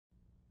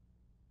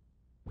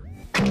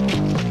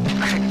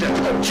That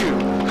hurt you.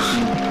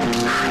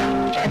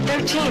 At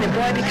 13, a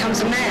boy becomes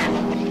a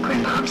man.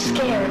 Grandpa, I'm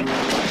scared.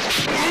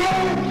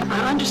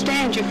 I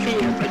understand your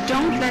fear, but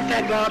don't let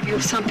that rob you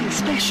of something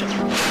special.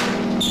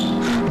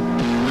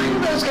 Why do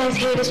those guys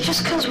hate us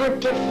just because we're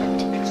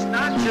different? It's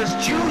not just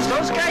Jews.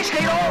 Those guys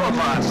hate all of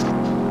us.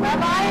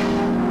 Rabbi?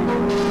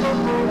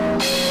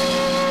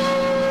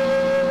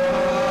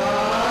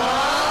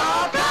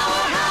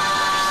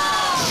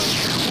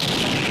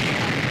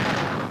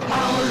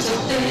 Power's a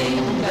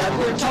thing that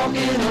we're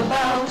talking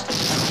about.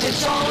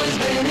 It's always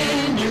been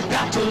in, you've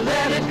got to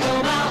let it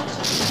come out.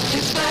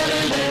 It's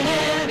better than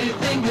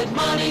anything that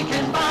money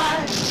can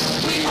buy.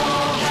 We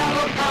all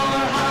have a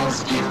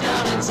powerhouse deep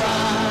down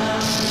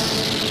inside.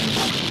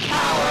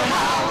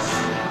 Powerhouse,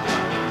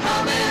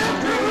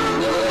 coming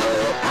through.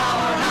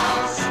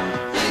 Powerhouse,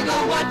 think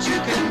of what you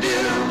can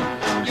do.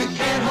 You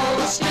can't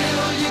hold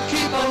still, you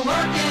keep on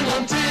working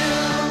until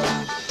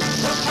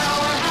the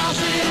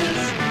powerhouse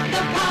is,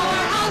 the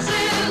powerhouse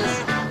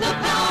is, the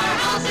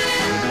powerhouse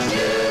is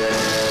you.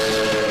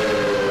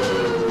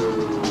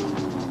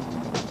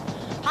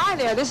 Hi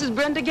there, this is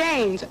Brenda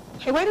Gaines.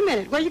 Hey, wait a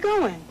minute, where you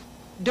going?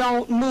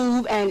 Don't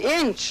move an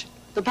inch.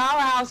 The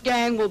Powerhouse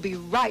Gang will be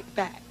right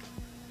back.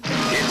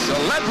 It's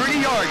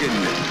Celebrity Organ.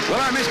 Will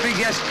our mystery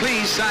guest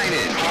please sign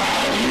in?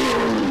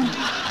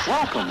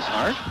 Welcome,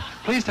 Hart.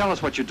 Please tell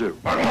us what you do.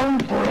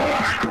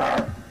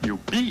 You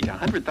beat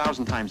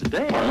 100,000 times a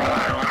day.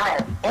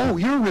 Oh,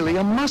 you're really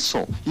a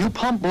muscle. You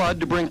pump blood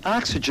to bring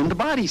oxygen to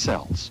body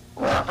cells.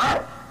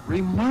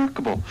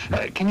 Remarkable.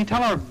 Can you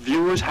tell our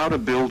viewers how to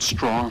build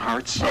strong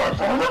hearts?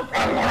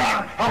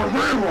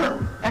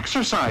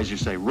 Exercise, you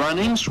say.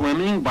 Running,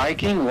 swimming,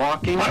 biking,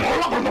 walking.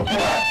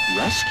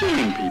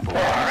 Rescuing people.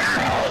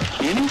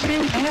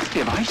 Anything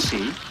active, I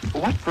see.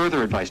 What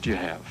further advice do you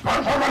have?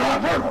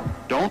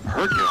 Don't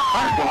hurt your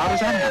heart. Well, how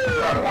does that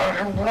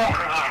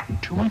happen?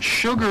 Too much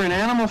sugar and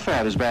animal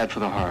fat is bad for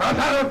the heart.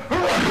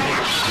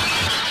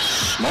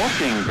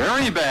 Smoking,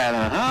 very bad,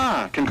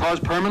 Can cause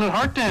permanent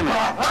heart damage.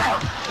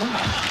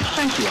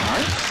 Thank you,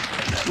 Art.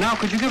 Now,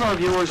 could you give our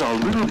viewers a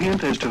little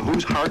hint as to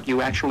whose heart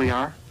you actually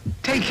are?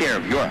 Take care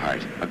of your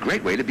heart. A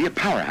great way to be a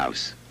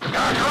powerhouse.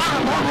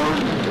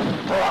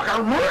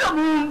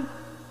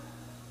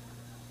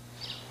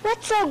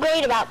 What's so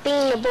great about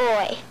being a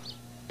boy?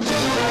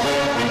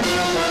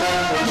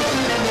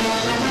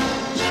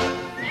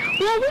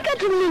 Well, we got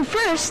to the moon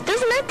first.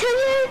 Doesn't that tell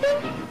you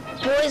anything?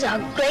 Boys are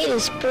great in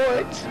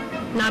sports.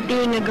 Not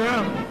being a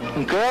girl.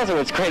 Girls are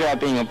what's great about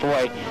being a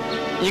boy.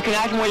 You can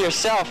act more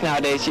yourself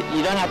nowadays.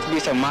 You don't have to be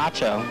so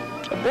macho.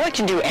 A boy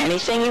can do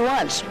anything he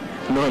wants.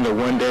 Knowing that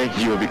one day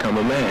you will become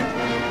a man.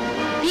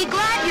 Be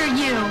glad you're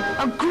you.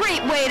 A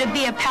great way to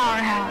be a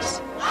powerhouse.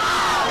 All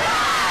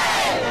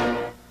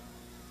right!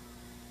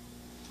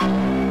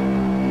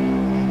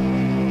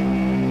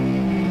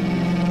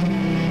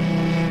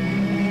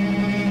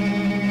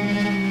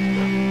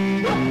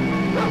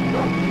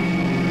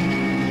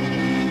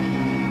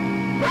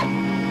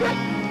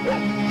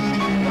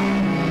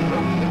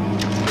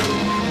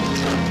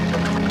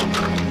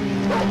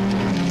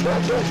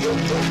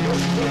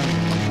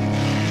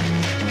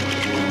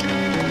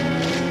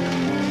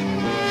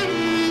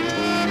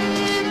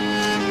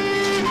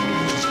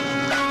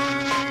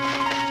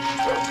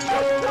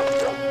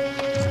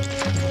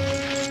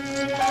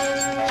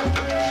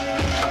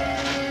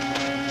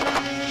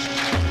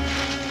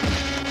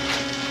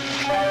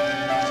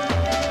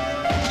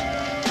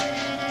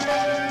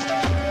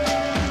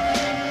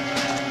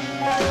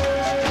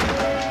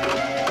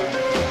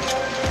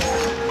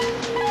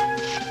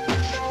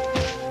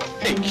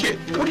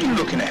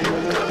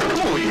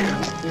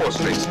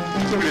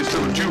 Look at this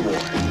little Jew boy.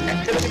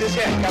 Hey, look at this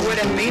guy. Now, where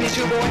that meanie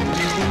Jew boy?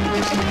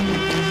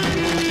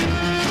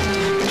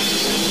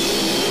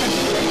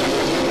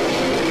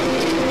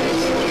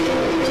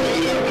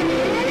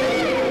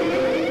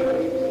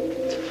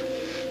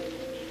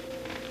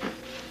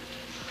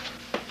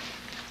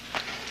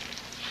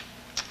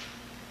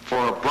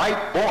 For a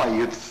bright boy,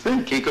 you'd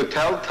think he could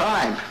tell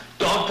time.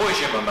 Don't push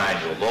him,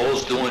 Emmanuel.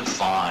 Lolo's doing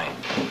fine.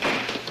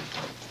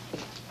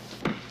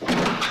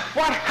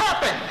 What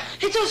happened?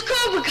 It's those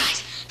Cobra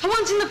guys. The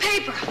ones in the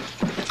paper.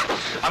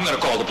 I'm gonna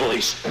call the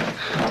police. No,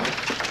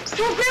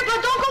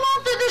 Grandpa, don't go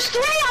out there. There's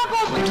 3 of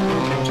them.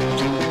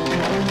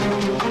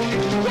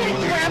 Get it,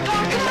 Grandpa.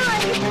 Come on.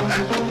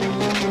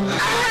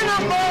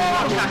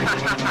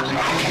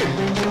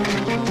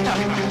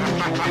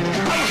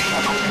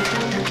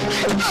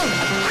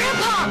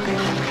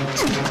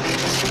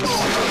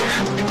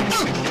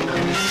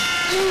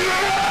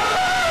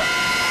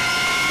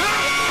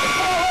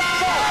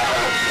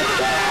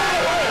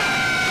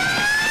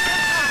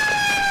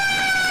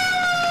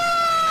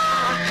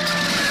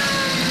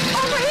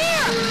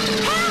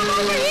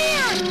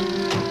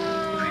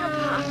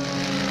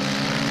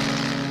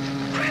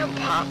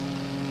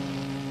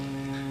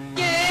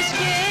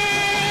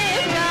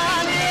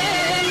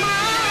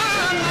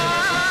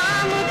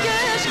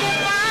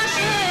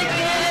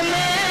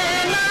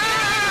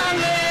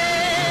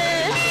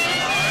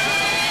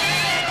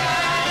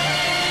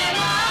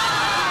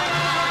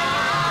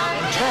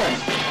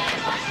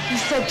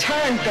 said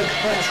turn,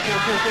 Bigfoot.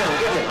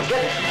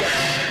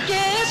 Get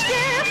it.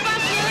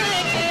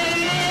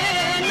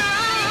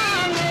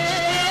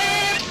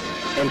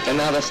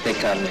 Empanadas de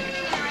carne.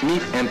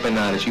 Meat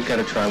empanadas. You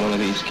gotta try one of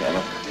these,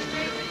 Carol.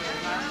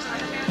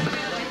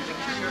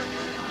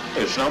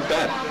 It's not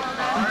bad.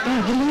 Not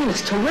bad. What do you mean?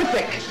 It's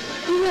terrific.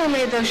 You really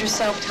made those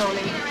yourself,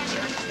 Tony.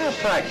 Yeah,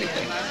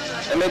 practically.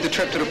 I made the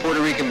trip to the Puerto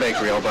Rican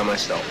bakery all by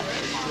myself.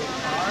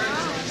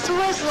 So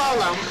where's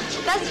Lolo?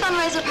 Best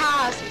fundraiser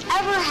Powerhouse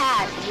ever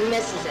had. He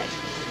misses it.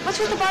 What's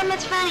with the Bar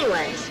Mitzvah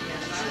anyways?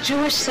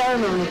 Jewish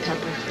ceremony,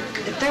 Pepper.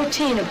 At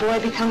 13, a boy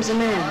becomes a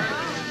man.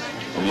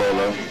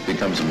 Lolo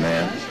becomes a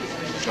man.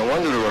 No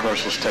wonder the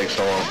rehearsals take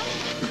so long.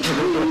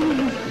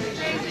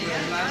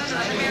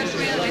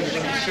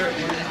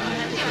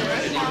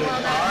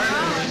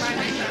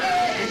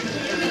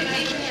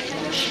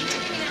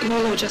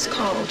 Lolo just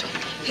called.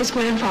 His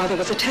grandfather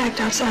was attacked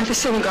outside the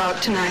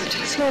synagogue tonight.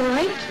 Is he all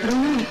right? I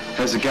don't know.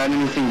 Has it got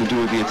anything to do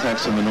with the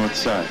attacks on the north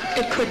side?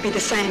 It could be the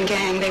same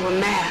gang. They were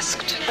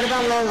masked. What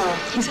about Lolo?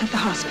 He's at the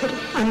hospital.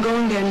 I'm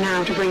going there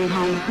now to bring him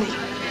home with me.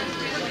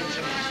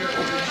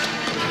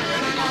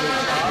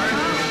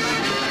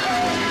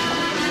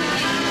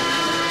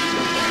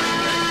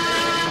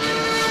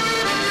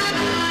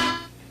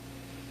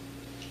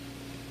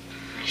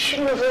 I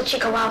shouldn't have let you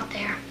go out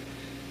there.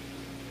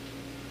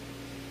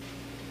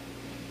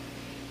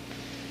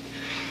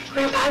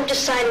 Grandpa, I've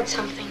decided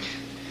something.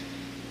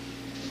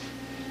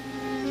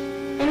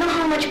 I know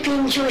how much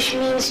being Jewish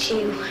means to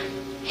you.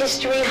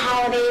 History,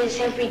 holidays,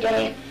 every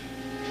day.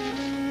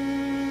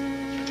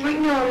 Right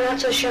now, I'm not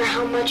so sure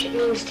how much it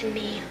means to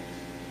me.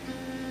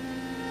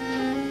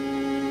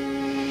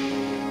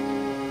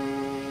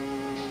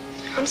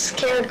 I'm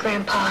scared,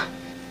 Grandpa.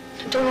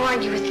 Don't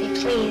argue with me,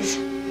 please.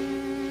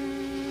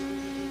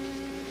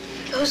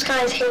 Those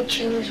guys hate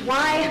Jews.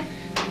 Why?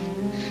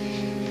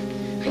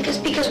 I guess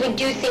because we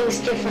do things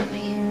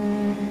differently.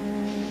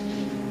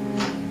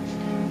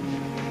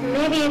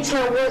 Maybe it's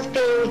not worth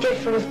being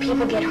different if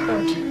people get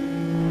hurt.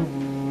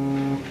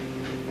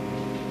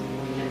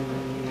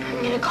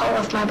 I'm gonna call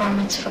off my Bar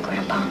Mitzvah,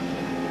 Grandpa.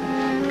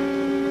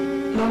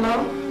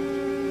 Lolo?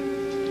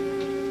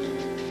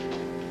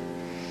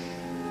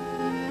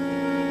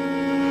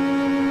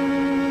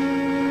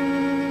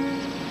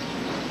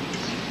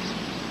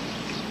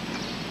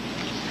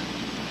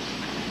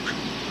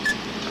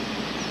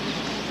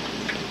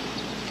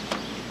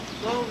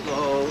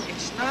 Lolo,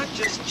 it's not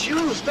just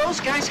Jews. Those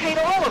guys hate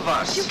all of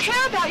us. You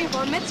care about your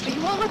Bar Mitzvah.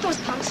 You won't let those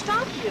punks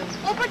stop you.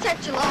 We'll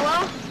protect you,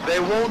 Lolo. They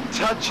won't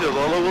touch you,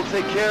 Lola. We'll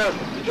take care of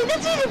them. Hey,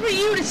 that's easy for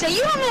you to say.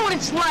 You don't know what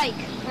it's like.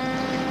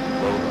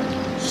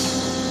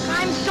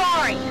 I'm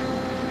sorry.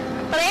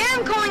 But I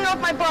am calling off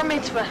my Bar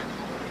Mitzvah.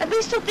 At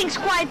least till things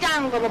quiet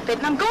down a little bit.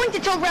 And I'm going to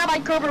tell Rabbi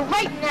Gerber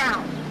right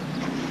now.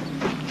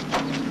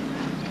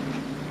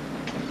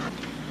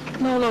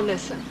 Lolo,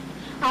 listen.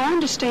 I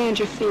understand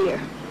your fear,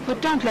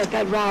 but don't let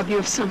that rob you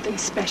of something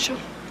special.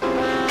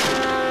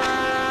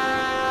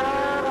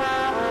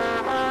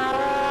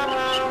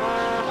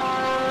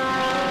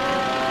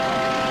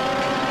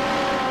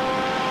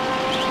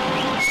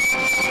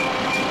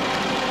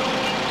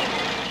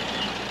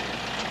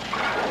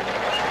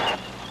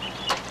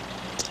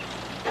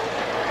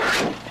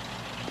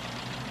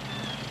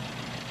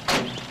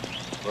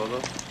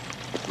 Lola,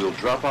 we'll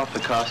drop off the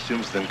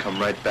costumes, then come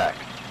right back.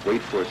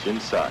 Wait for us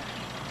inside.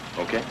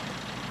 Okay?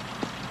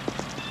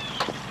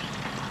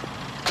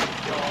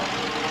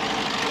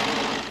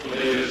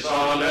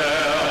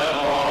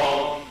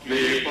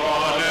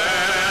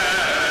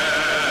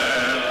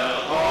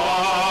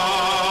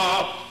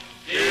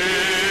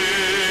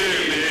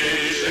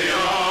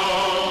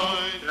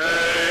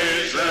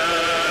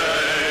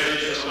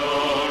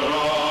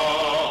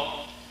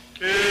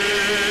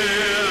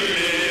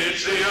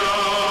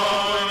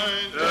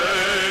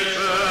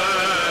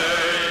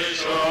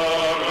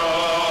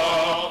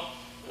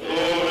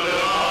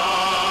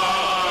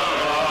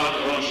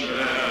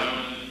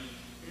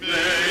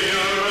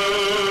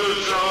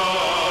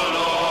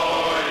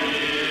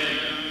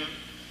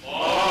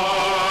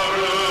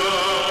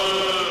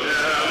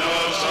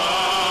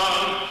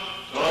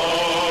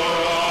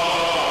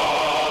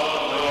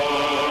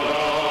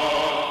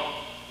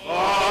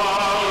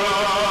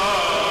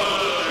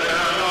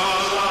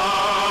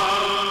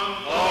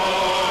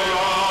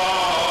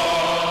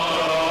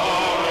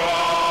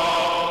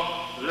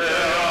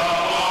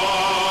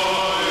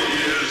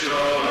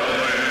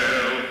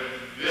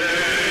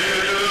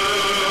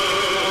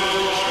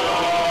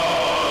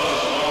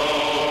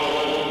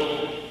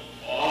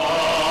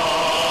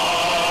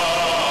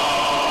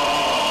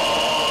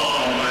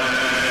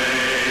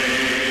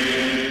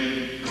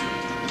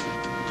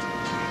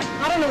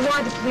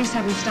 Why the police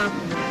haven't stopped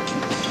them yet?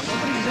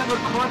 Nobody's ever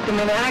caught them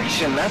in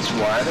action. That's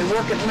why. They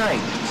work at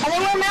night. And they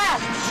wear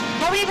masks.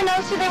 Nobody even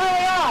knows who they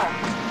really are.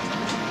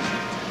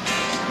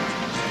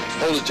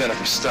 Hold it,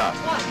 Jennifer. Stop.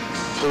 What?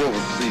 Pull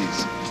over,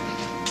 please.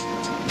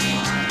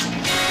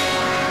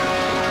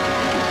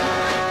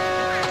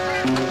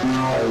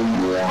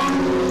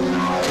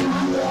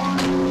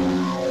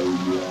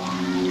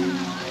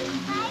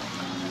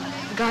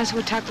 guys who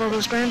attacked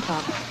Lolo's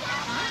grandfather.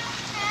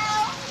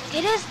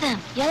 It is them.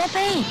 Yellow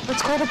paint.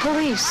 Let's call the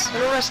police.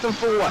 And arrest them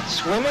for what?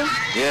 Swimming?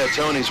 Yeah,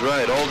 Tony's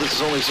right. All this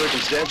is only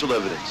circumstantial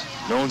evidence.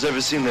 No one's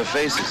ever seen their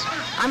faces.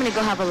 I'm gonna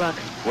go have a look.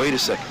 Wait a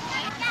second.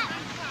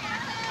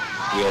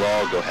 We'll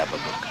all go have a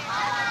look.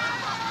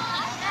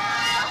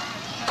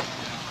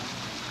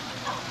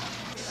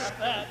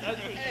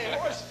 Hey,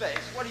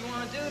 Horseface, what do you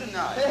want to do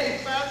tonight?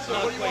 Hey, Fatso,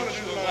 what do you want to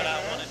do tonight? What I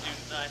want to do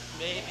tonight,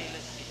 maybe,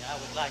 let's see, I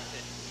would like to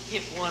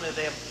hit one of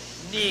them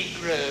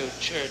Negro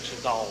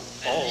churches all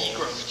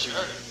Negro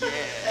church? Yeah.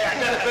 Hey, I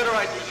got a better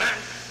idea, man.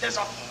 There's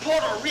a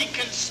Puerto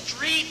Rican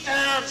street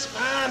dance,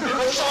 man.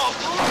 It's all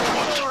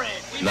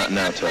boring. Not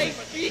now, Tony.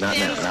 Not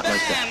now, not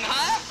like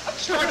that.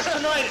 Starts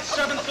tonight at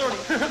 7:30.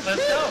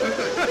 Let's go.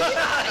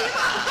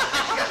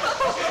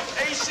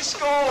 Ace is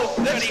gold.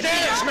 Let's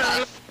dance,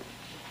 man.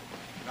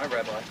 Hi,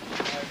 Rabbi.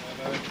 Hi,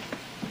 Rabbi.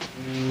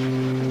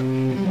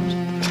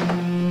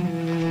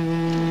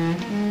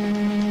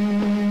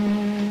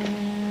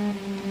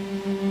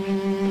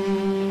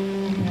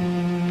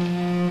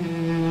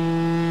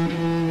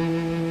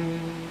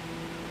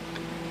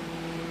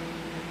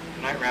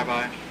 Good night,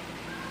 Rabbi.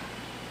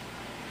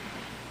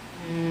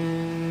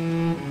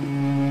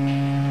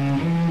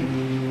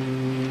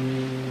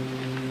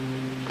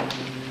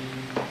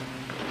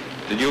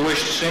 Did you wish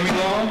to see me,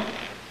 Lolo?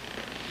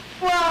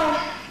 Well,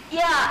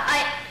 yeah,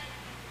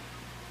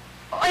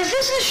 Is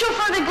this the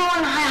chauffeur that go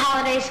on high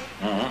holidays?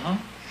 Uh-huh.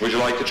 Would you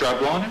like to try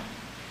blowing it?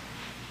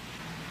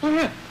 Oh,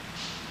 yeah.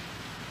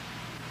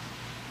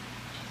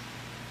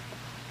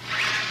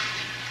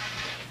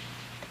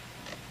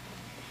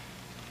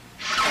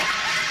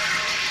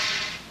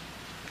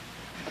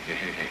 Here.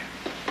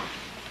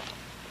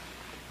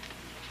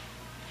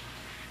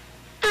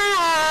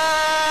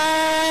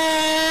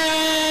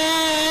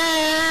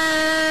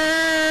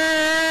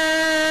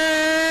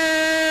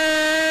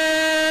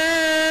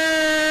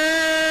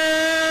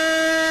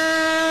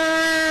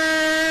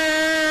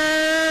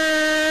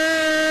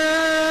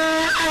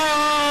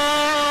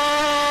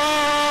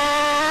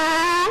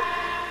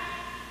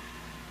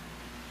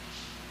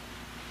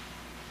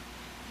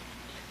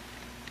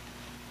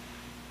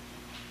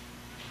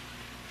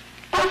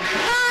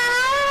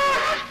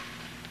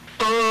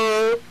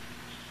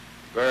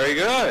 Very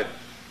good.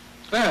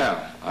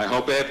 Well, I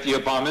hope after your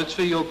Bar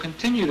Mitzvah you'll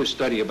continue to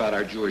study about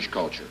our Jewish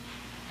culture.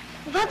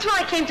 Well, that's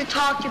what I came to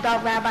talk to you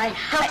about, Rabbi.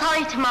 I'll tell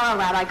you tomorrow,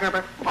 Rabbi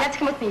Gerber. You have to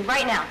come with me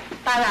right now.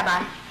 Bye,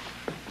 Rabbi.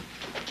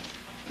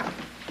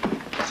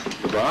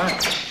 Goodbye.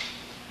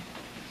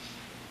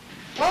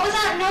 What was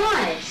that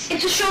noise?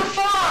 It's a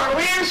shofar, a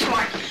ram's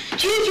horn.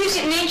 Jews used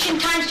it in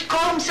ancient times to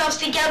call themselves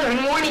together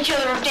and warn each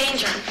other of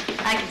danger.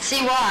 I can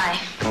see why.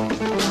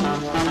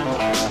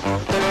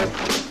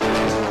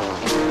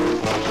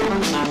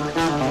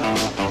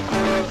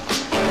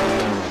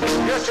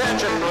 Your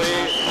attention,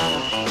 please.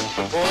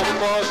 Pool will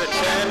close in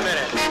 10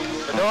 minutes.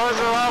 The doors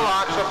are all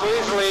locked, so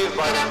please leave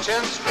by the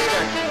 10th Street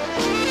exit.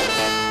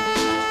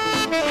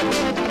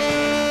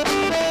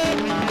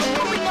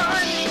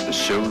 The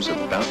show's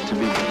about to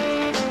begin.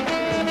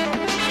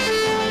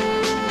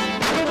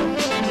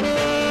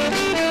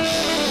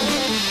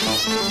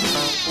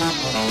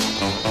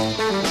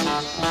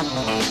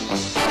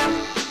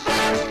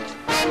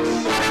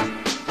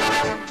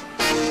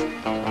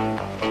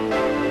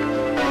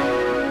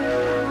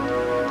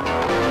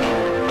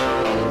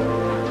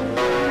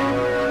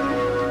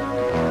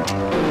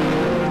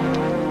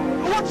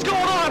 What's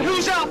going on?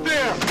 Who's out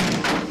there?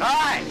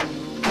 Hi.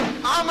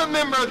 I'm a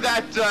member of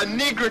that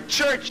Negro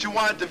church you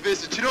wanted to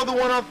visit. You know the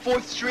one on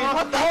 4th Street?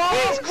 What the hell?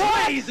 He's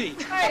crazy.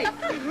 Hey,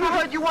 we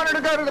heard you wanted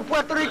to go to the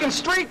Puerto Rican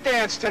street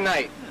dance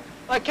tonight.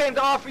 I came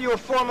to offer you a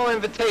formal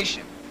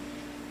invitation.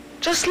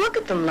 Just look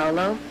at them,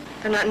 Lolo.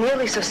 They're not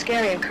nearly so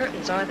scary in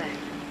curtains, are they?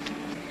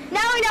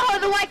 Now we know who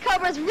the white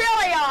cobras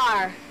really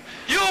are.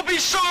 You'll be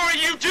sorry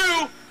you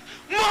do,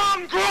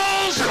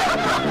 mongrels! That's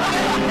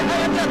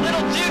that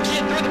little Jew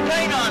kid threw the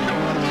paint on him.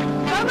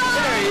 Come on!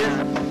 There he is.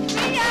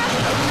 See ya!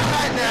 Good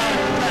night now.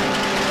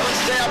 Don't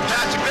stay up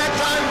past your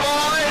bedtime,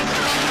 boys.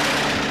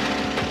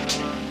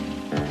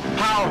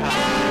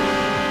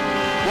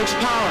 Powerhouse. What's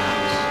Powerhouse?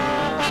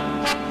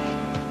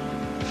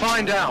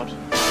 Find out.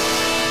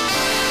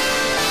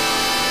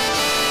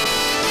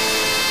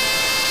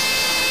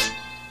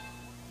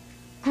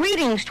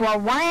 Greetings to our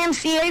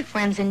YMCA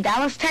friends in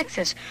Dallas,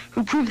 Texas,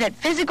 who prove that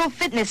physical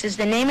fitness is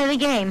the name of the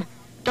game.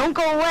 Don't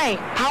go away.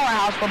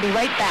 Powerhouse will be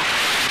right back.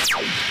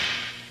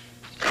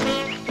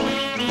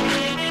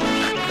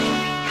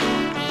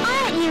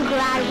 Aren't you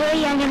glad we're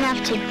young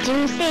enough to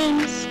do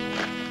things?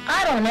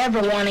 I don't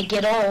ever want to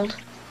get old.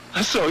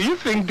 So you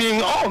think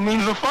being old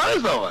means the fun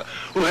is over?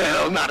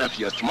 Well, not if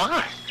you're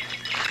smart.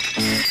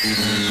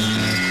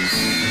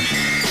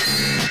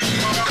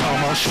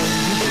 Come, I'll show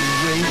you the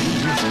way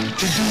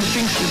to do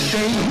things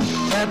today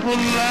that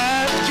will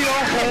last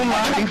your whole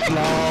life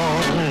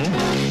long.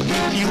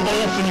 If you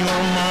open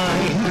your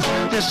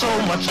mind, there's so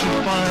much to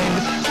find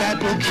that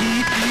will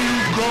keep you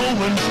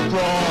going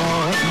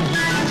strong.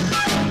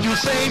 You'll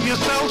save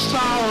yourself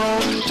sorrow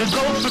to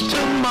go for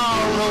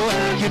tomorrow.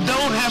 You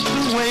don't have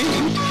to wait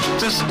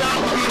to stop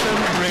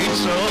feeling great,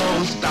 so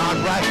start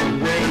right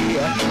away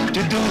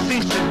to do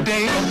things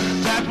today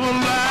that will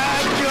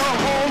last your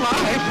whole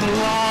life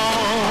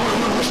long.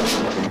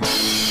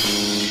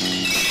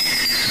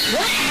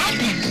 What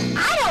happened? I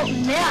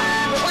don't know.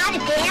 You want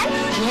to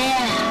dance?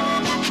 Yeah.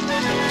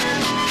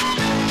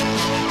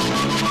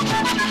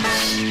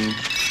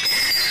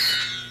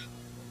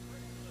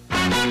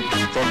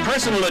 For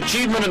personal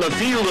achievement in the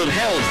field of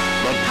health,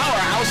 the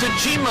Powerhouse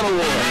Achievement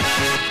Award.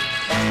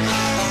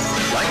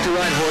 Like to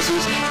ride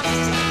horses?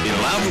 In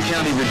Loudoun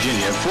County,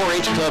 Virginia,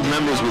 4-H club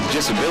members with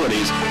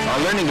disabilities are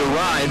learning to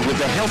ride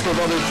with the help of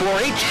other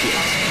 4-H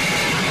kids.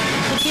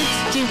 The kids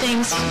do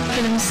things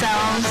for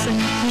themselves, and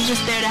he's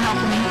just there to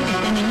help them if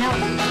they need help.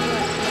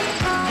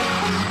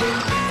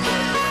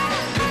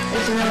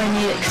 It's a really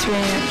neat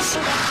experience.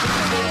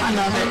 I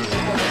love it.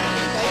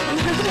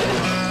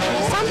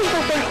 Some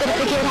people think that if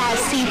a kid has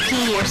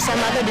CP or some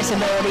other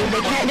disability, they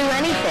can't do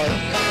anything.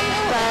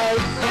 But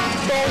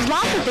there's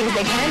lots of things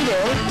they can do,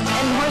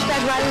 and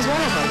horseback riding is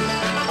one of them.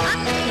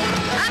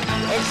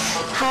 It's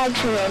hard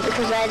for me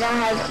because I don't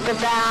have the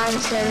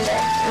balance and the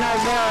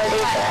mobility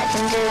that I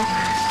can do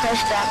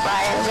horseback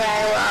riding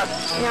very well.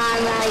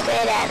 I'm really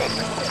great at it.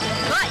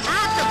 Right,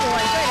 after boy,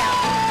 good out.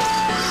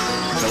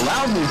 The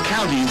Loudoun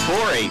County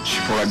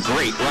 4-H for a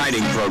great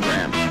riding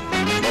program.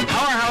 The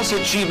Powerhouse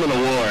Achievement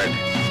Award.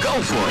 Go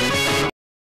for it.